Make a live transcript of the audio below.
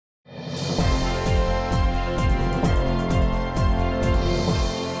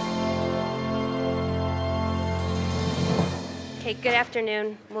Okay, good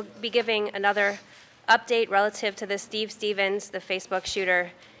afternoon. We'll be giving another update relative to the Steve Stevens, the Facebook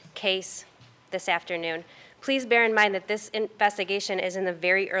shooter case this afternoon. Please bear in mind that this investigation is in the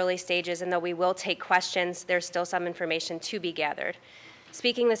very early stages, and though we will take questions, there's still some information to be gathered.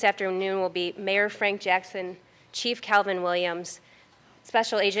 Speaking this afternoon will be Mayor Frank Jackson, Chief Calvin Williams,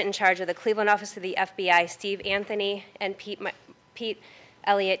 Special Agent in charge of the Cleveland Office of the FBI, Steve Anthony, and Pete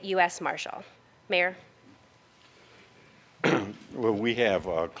Elliott, U.S. Marshal. Mayor. Well, we have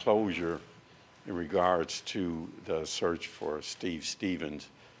closure in regards to the search for Steve Stevens.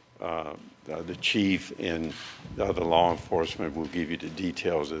 The chief and the other law enforcement will give you the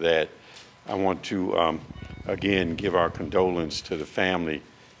details of that. I want to, again, give our condolence to the family,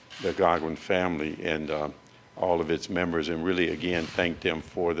 the Godwin family, and all of its members, and really, again, thank them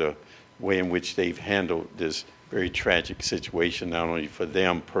for the way in which they've handled this very tragic situation, not only for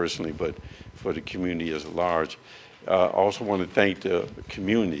them personally, but for the community as large. Also want to thank the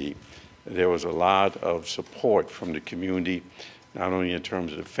community. There was a lot of support from the community, not only in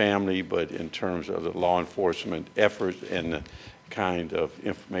terms of the family, but in terms of the law enforcement efforts and the kind of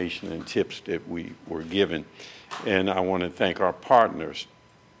information and tips that we were given. And I want to thank our partners,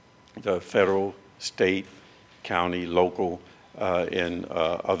 the federal, state, county, local, and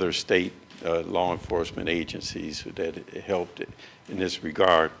other state law enforcement agencies that helped in this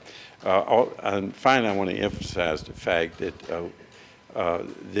regard. And finally, I want to emphasize the fact that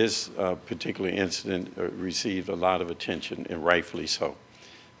this particular incident received a lot of attention, and rightfully so,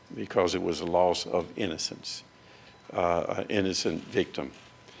 because it was a loss of innocence, an innocent victim.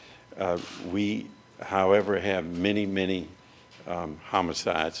 We, however, have many, many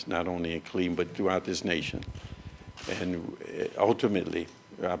homicides, not only in Cleveland, but throughout this nation. And ultimately,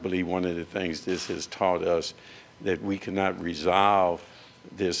 I believe one of the things this has taught us that we cannot resolve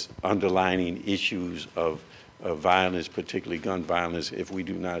this underlining issues of violence, particularly gun violence, if we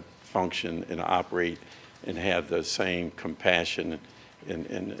do not function and operate and have the same compassion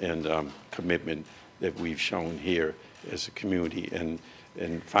and commitment that we've shown here as a community.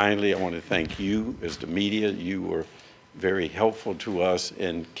 And finally, I want to thank you as the media. You were very helpful to us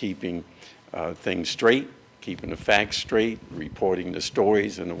in keeping things straight, keeping the facts straight, reporting the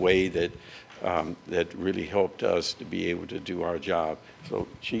stories in a way that that really helped us to be able to do our job. So,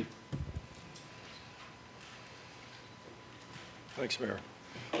 Chief. Thanks, Mayor.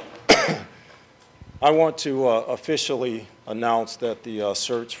 I want to officially announce that the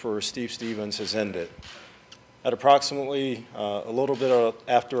search for Steve Stevens has ended. At approximately a little bit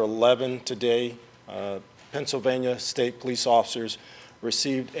after 11 today, Pennsylvania State Police officers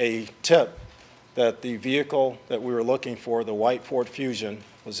received a tip that the vehicle that we were looking for, the white Ford Fusion,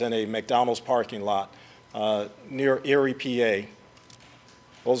 was in a McDonald's parking lot near Erie, PA.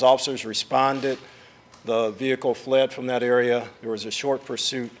 Those officers responded. The vehicle fled from that area. There was a short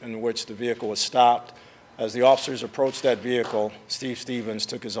pursuit in which the vehicle was stopped. As the officers approached that vehicle, Steve Stevens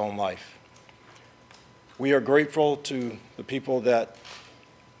took his own life. We are grateful to the people that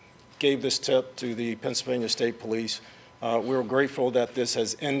gave this tip to the Pennsylvania State Police. We're grateful that this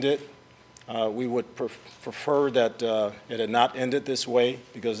has ended. We would prefer that it had not ended this way,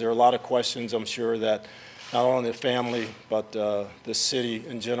 because there are a lot of questions, I'm sure, that not only the family but the city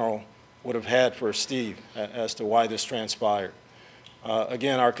in general would have had for Steve as to why this transpired.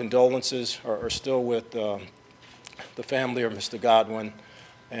 Again, our condolences are still with the family of Mr. Godwin,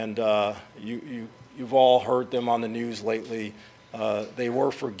 and you've all heard them on the news lately. They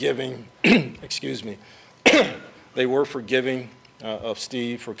were forgiving, excuse me, they were forgiving of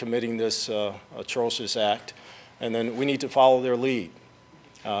Steve for committing this atrocious act, and then we need to follow their lead.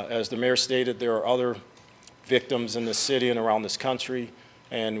 As the mayor stated, there are other victims in the city and around this country,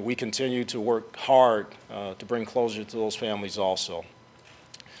 and we continue to work hard to bring closure to those families also.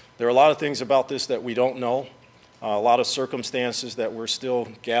 There are a lot of things about this that we don't know, a lot of circumstances that we're still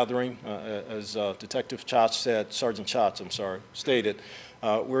gathering. As Detective Chotch said, Sergeant Chotch, I'm sorry, stated,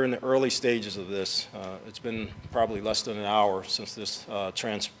 we're in the early stages of this. It's been probably less than an hour since this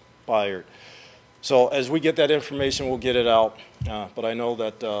transpired. So as we get that information, we'll get it out. But I know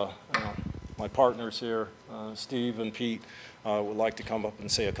that my partners here, Steve and Pete, would like to come up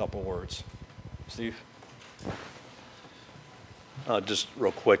and say a couple words. Steve? Just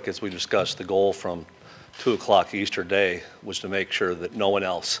real quick, as we discussed, the goal from 2 o'clock Easter Day was to make sure that no one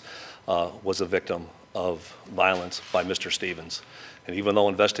else was a victim of violence by Mr. Stevens. And even though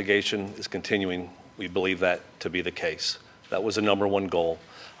investigation is continuing, we believe that to be the case. That was the #1 goal.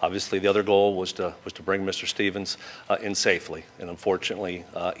 Obviously, the other goal was to bring Mr. Stevens in safely, and unfortunately,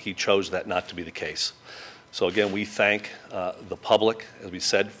 he chose that not to be the case. So again, we thank the public, as we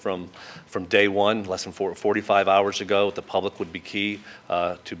said from day one, less than 45 hours ago, the public would be key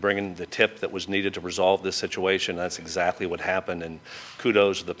to bringing the tip that was needed to resolve this situation. That's exactly what happened, and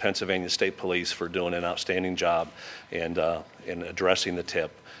kudos to the Pennsylvania State Police for doing an outstanding job and in addressing the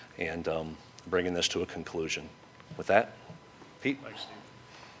tip and bringing this to a conclusion. With that, Pete. Thanks, Steve.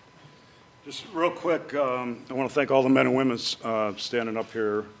 Just real quick, I want to thank all the men and women standing up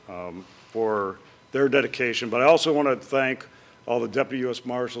here for their dedication, but I also want to thank all the Deputy U.S.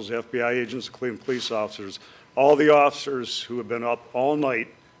 Marshals, the FBI agents, the Cleveland police officers, all the officers who have been up all night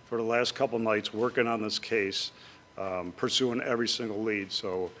for the last couple nights working on this case, pursuing every single lead.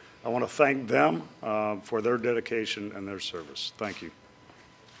 So I want to thank them for their dedication and their service. Thank you.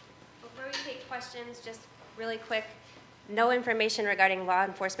 Before we take questions, just really quick, no information regarding law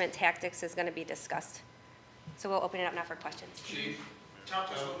enforcement tactics is going to be discussed. So we'll open it up now for questions. Chief, talk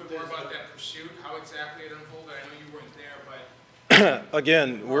to us a little bit more about that pursuit, how exactly it unfolded. I know you weren't there, but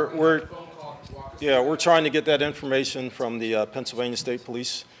Again, we're trying to get that information from the Pennsylvania State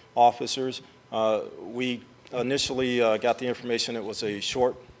Police officers. We initially got the information it was a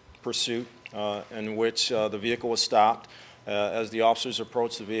short pursuit in which the vehicle was stopped. As the officers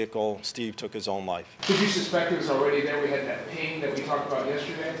approached the vehicle, Steve took his own life. did you suspect it was already there? We had that ping that we talked about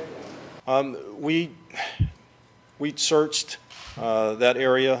yesterday. We searched that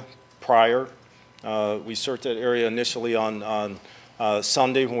area prior. We searched that area initially on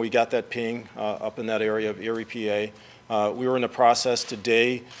Sunday when we got that ping up in that area of Erie, PA. We were in the process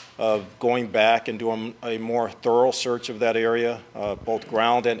today of going back and doing a more thorough search of that area, both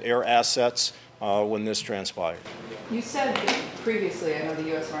ground and air assets, when this transpired. You said previously, I know the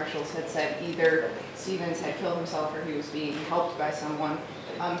U.S. Marshals had said either Stevens had killed himself or he was being helped by someone.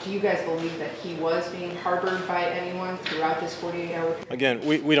 Do you guys believe that he was being harbored by anyone throughout this 48-hour period? Again,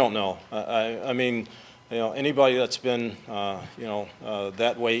 we don't know. I mean, you know, anybody that's been,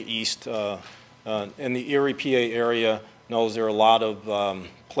 that way east in the Erie, PA area knows there are a lot of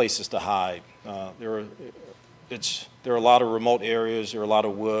places to hide. There are a lot of remote areas. There are a lot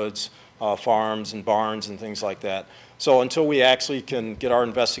of woods, farms and barns and things like that. So until we actually can get our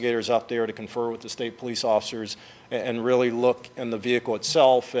investigators up there to confer with the state police officers and really look in the vehicle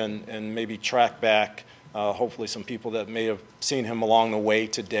itself and maybe track back hopefully some people that may have seen him along the way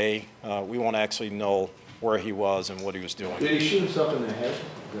today, we won't actually know where he was and what he was doing. Did he shoot himself in the head? Is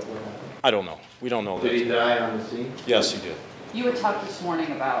that what happened? I don't know. We don't know. Did he die on the scene? Yes, he did. You had talked this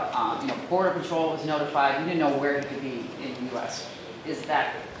morning about, Border Patrol was notified. You didn't know where he could be in the U.S. Is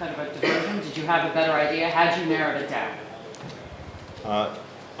that kind of a diversion? Did you have a better idea? How'd you narrow it down?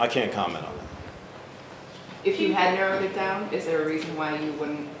 I can't comment on that. If you had narrowed it down, is there a reason why you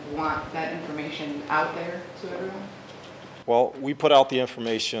wouldn't want that information out there to everyone? Well, we put out the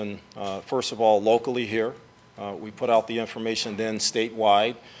information, first of all, locally here. We put out the information then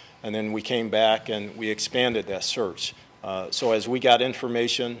statewide, and then we came back and we expanded that search. So as we got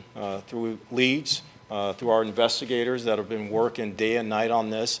information through leads, through our investigators that have been working day and night on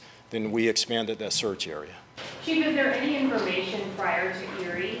this, then we expanded that search area. Chief, is there any information prior to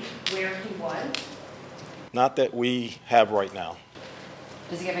Erie where he was? Not that we have right now.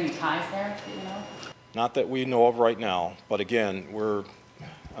 Does he have any ties there, do you know? Not that we know of right now, but again, we're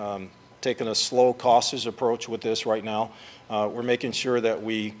taking a slow, cautious approach with this right now. We're making sure that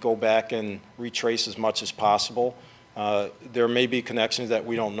we go back and retrace as much as possible. There may be connections that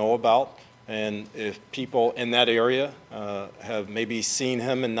we don't know about, and if people in that area have maybe seen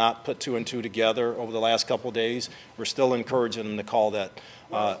him and not put two and two together over the last couple of days, we're still encouraging them to call that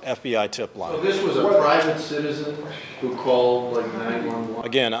FBI tip line. So this was a private citizen who called like 911?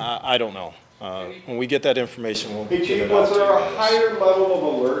 Again, I don't know. When we get that information, we'll Hey, Chief, was there a higher level of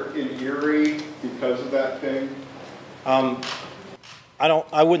alert in Erie because of that thing?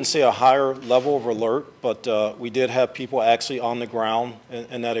 I wouldn't say a higher level of alert, but we did have people actually on the ground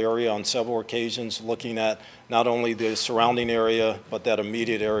in that area on several occasions looking at not only the surrounding area, but that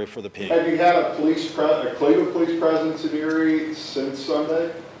immediate area for the ping. Have you had a Cleveland police presence in Erie since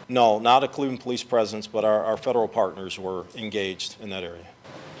Sunday? No, not a Cleveland police presence, but our federal partners were engaged in that area.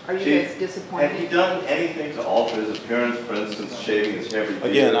 Are you guys disappointed? Have you done anything to alter his appearance, for instance, shaving his hair?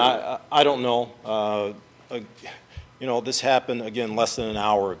 Again, I don't know. You know, this happened, again, less than an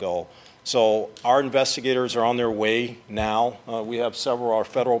hour ago. So our investigators are on their way now. We have several of our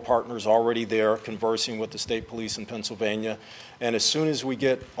federal partners already there conversing with the state police in Pennsylvania. And as soon as we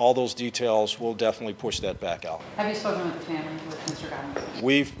get all those details, we'll definitely push that back out. Have you spoken with the family, with Mr. Godwin?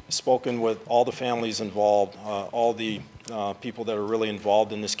 We've spoken with all the families involved, all the people that are really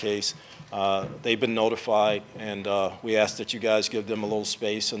involved in this case. They've been notified, and we ask that you guys give them a little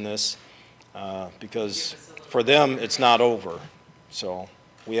space in this. because for them, it's not over. So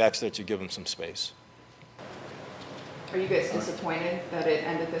we ask that you give them some space. Are you guys disappointed that it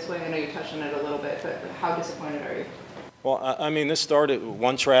ended this way? I know you touched on it a little bit, but how disappointed are you? Well, I mean, this started with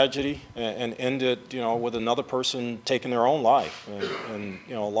one tragedy and ended, with another person taking their own life. And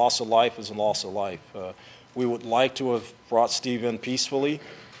loss of life is a loss of life. We would like to have brought Steve in peacefully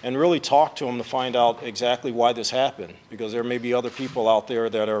and really talk to him to find out exactly why this happened, because there may be other people out there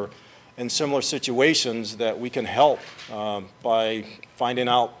that are in similar situations that we can help by finding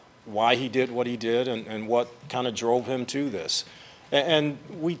out why he did what he did and what kind of drove him to this. And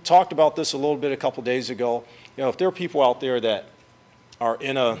we talked about this a little bit a couple days ago. If there are people out there that are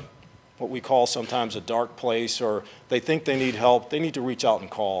in what we call sometimes a dark place, or they think they need help, they need to reach out and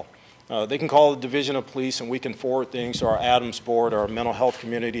call. They can call the Division of Police, and we can forward things to our Adams Board, our mental health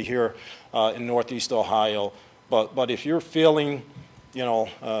community here in Northeast Ohio. But if you're feeling,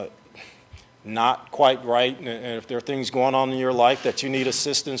 not quite right, and if there are things going on in your life that you need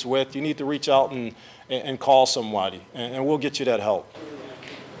assistance with, you need to reach out and call somebody, and we'll get you that help.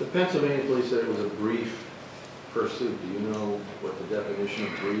 The Pennsylvania police said it was a brief pursuit. Do you know what the definition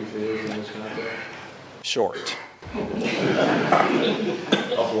of brief is in this context? Short. A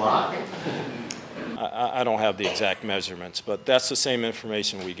block? I don't have the exact measurements, but that's the same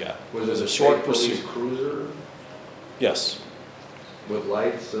information we got. Was it a short pursuit? Cruiser? Yes. With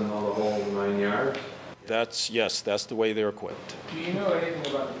lights and all the whole 9 yards? Yes, that's the way they're equipped. Do you know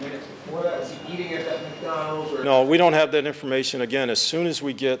anything about the minutes before that? Was he eating at that McDonald's? Or? No, we don't have that information. Again, as soon as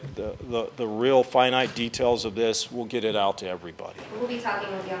we get the real finite details of this, we'll get it out to everybody. We'll be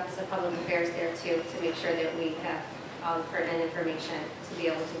talking with the Office of Public Affairs there too to make sure that we have all the pertinent information to be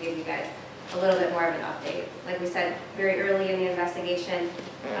able to give you guys a little bit more of an update. Like we said, very early in the investigation,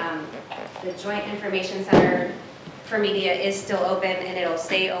 the Joint Information Center for Media is still open and it'll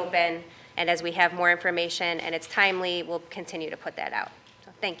stay open. And as we have more information and it's timely, we'll continue to put that out.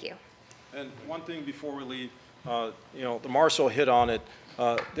 So thank you. And one thing before we leave, the marshal hit on it.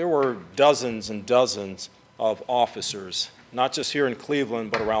 There were dozens and dozens of officers, not just here in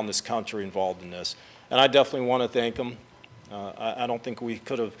Cleveland, but around this country involved in this. And I definitely want to thank them. I don't think we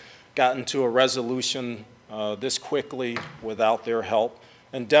could have gotten to a resolution this quickly without their help,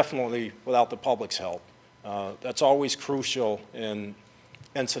 and definitely without the public's help. That's always crucial in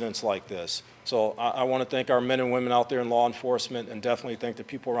incidents like this. So I want to thank our men and women out there in law enforcement, and definitely thank the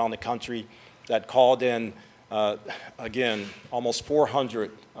people around the country that called in, again, almost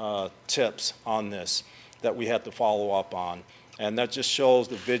 400 tips on this that we had to follow up on. And that just shows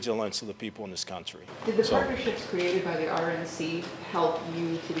the vigilance of the people in this country. Did the partnerships created by the RNC help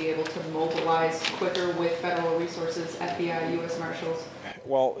you to be able to mobilize quicker with federal resources, FBI, U.S. Marshals?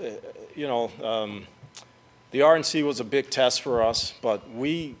 Well, the RNC was a big test for us, but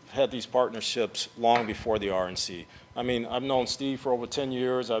we had these partnerships long before the RNC. I mean, I've known Steve for over 10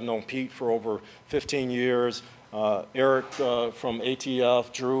 years. I've known Pete for over 15 years. Eric from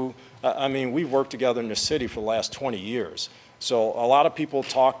ATF, Drew. I mean, we've worked together in the city for the last 20 years. So a lot of people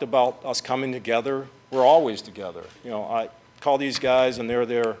talked about us coming together. We're always together. I call these guys and they're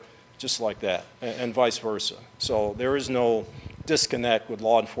there just like that, and vice versa. So there is no disconnect with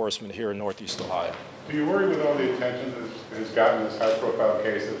law enforcement here in Northeast Ohio. Do you worry with all the attention that has gotten this high-profile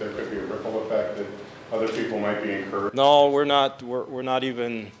case that there could be a ripple effect that other people might be encouraged? No, we're not. We're not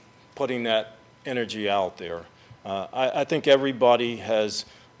even putting that energy out there. I think everybody has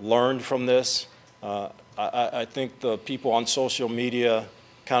learned from this. I think the people on social media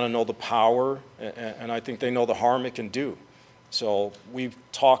kind of know the power, and I think they know the harm it can do. So we've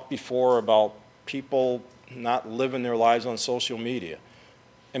talked before about people not living their lives on social media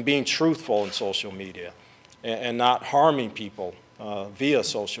and being truthful in social media and not harming people via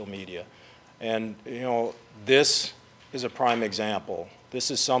social media. And, this is a prime example.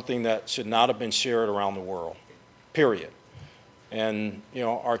 This is something that should not have been shared around the world, period. And,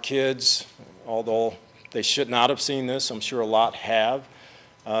 our kids, although they should not have seen this, I'm sure a lot have,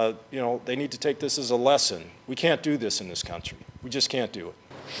 they need to take this as a lesson. We can't do this in this country. We just can't do it.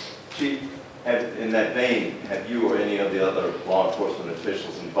 Chief, in that vein, have you or any of the other law enforcement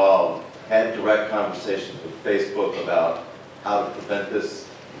officials involved had direct conversations with Facebook about how to prevent this,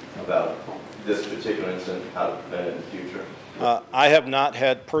 about this particular incident, how to prevent it in the future? I have not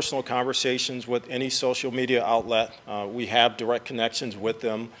had personal conversations with any social media outlet. We have direct connections with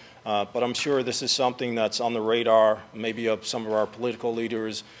them, but I'm sure this is something that's on the radar, maybe of some of our political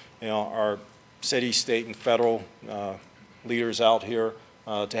leaders, our city, state, and federal leaders out here,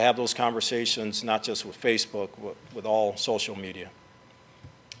 to have those conversations, not just with Facebook, but with all social media.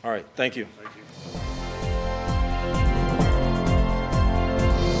 All right, thank you. Thank you.